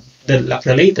actually not deadlock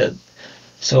related.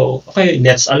 So, okay,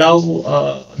 let's allow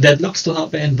deadlocks to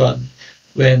happen, but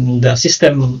when the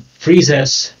system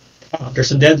freezes,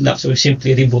 there's a deadlock, so we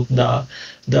simply reboot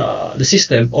the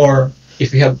system. Or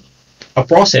if we have a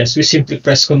process, we simply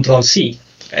press Control C.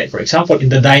 Okay? For example, in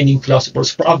the dining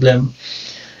philosophers problem,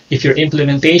 if your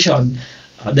implementation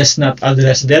does not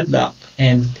address deadlock,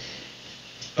 and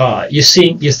you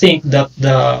think that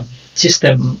the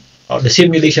system or the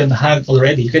simulation had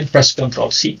already, you can press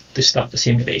Control C to stop the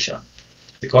simulation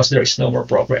because there is no more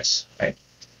progress, right?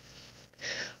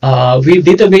 With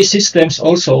database systems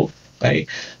also, okay,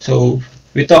 so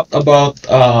we talked about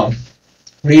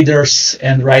readers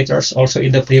and writers also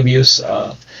in the previous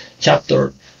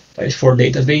chapter, right, for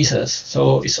databases.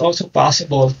 So it's also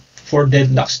possible for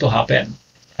deadlocks to happen,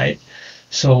 right?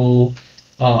 So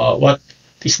what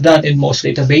is done in most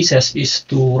databases is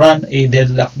to run a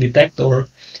deadlock detector,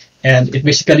 and it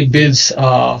basically builds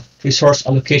a resource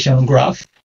allocation graph,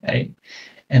 right?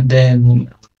 And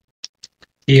then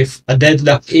if a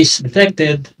deadlock is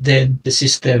detected, then the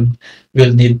system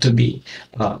will need to be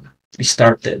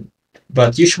restarted.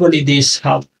 But usually this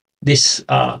happens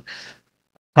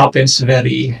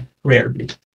very rarely.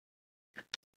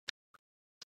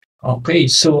 Okay,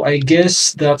 so I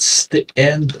guess that's the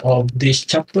end of this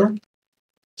chapter.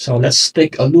 So let's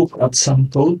take a look at some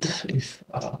code. If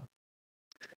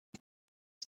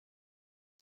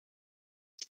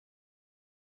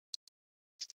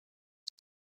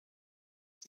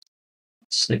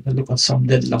let's take a look at some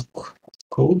deadlock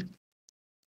code.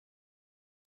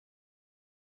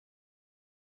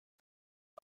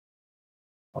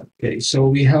 Okay, so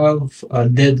we have a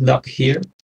deadlock here.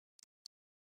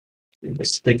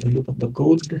 Let's take a look at the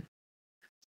code.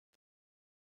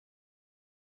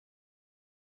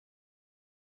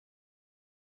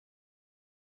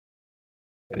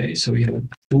 Okay, so we have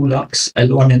two locks,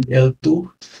 L1 and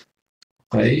L2.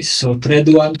 Okay, so thread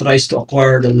 1 tries to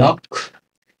acquire the lock,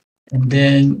 and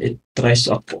then it tries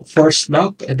to first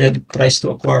lock, and then it tries to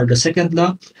acquire the second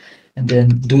lock, and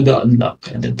then do the unlock.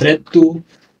 And then thread 2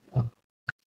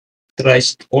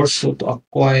 tries also to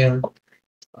acquire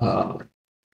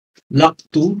lock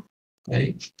 2,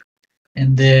 okay,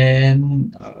 and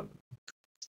then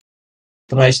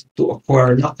tries to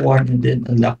acquire lock 1 and then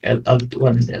unlock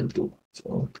L1 and L2.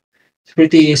 So it's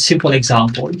pretty simple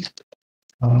example.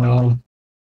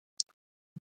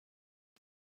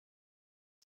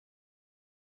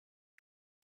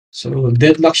 So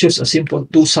deadlock shows a simple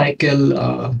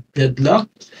 2-cycle deadlock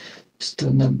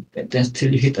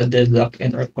until you hit a deadlock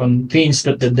and are convinced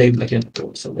that the deadlock can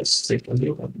go. So let's take a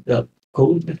look at that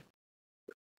code.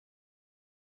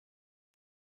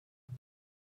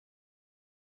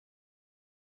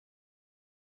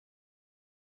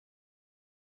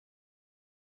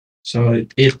 So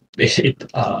it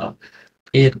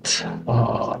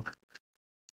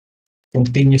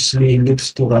continuously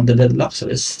loops to run the deadlock. So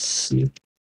let's see.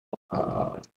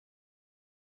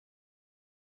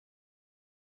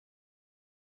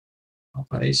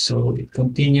 Okay, so it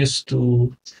continues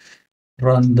to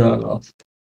run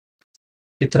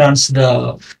it runs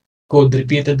the code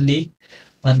repeatedly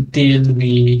until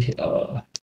we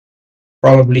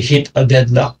probably hit a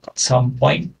deadlock at some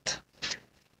point.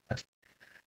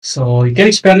 So you can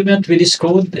experiment with this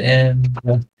code, and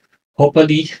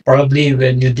hopefully, probably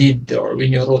when you did or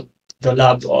when you wrote the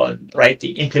lab on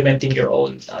implementing your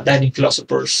own dining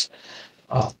philosophers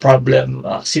problem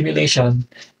simulation,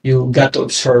 you got to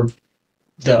observe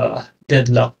the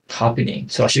deadlock happening.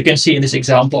 So as you can see in this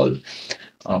example,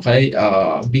 okay,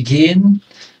 begin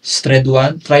thread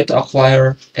 1, try to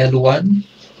acquire L1,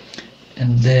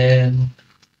 and then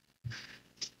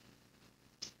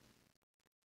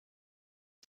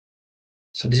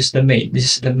so this is the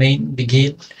main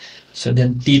begin. So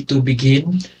then T2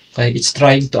 begin, okay, it's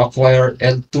trying to acquire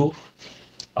L2.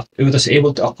 It was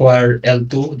able to acquire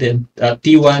L2, then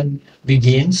T1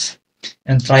 begins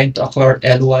and trying to acquire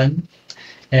L1,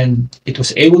 and it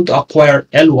was able to acquire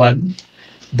L1,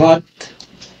 but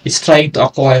it's trying to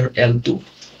acquire L2.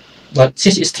 But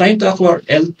since it's trying to acquire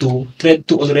L2, thread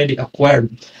 2 already acquired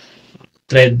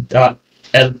thread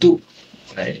L2.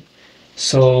 Right?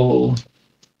 So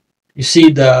you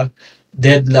see the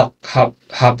deadlock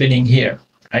happening here,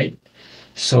 right?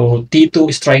 So T2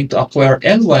 is trying to acquire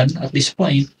L1 at this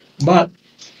point, but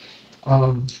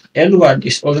L1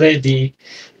 is already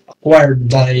acquired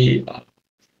by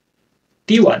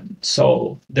T1.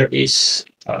 So there is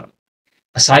a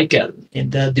cycle in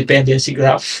the dependency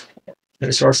graph, the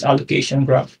resource allocation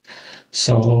graph.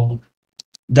 So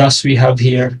thus we have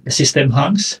here the system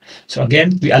hangs. So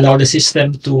again, we allow the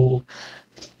system to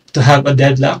have a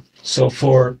deadlock. So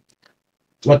for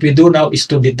what we do now is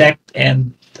to detect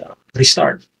and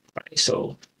restart. Okay,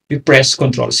 so we press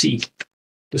Control C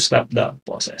to stop the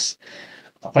process.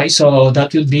 Okay, so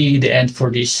that will be the end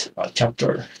for this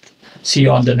chapter. See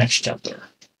you on the next chapter.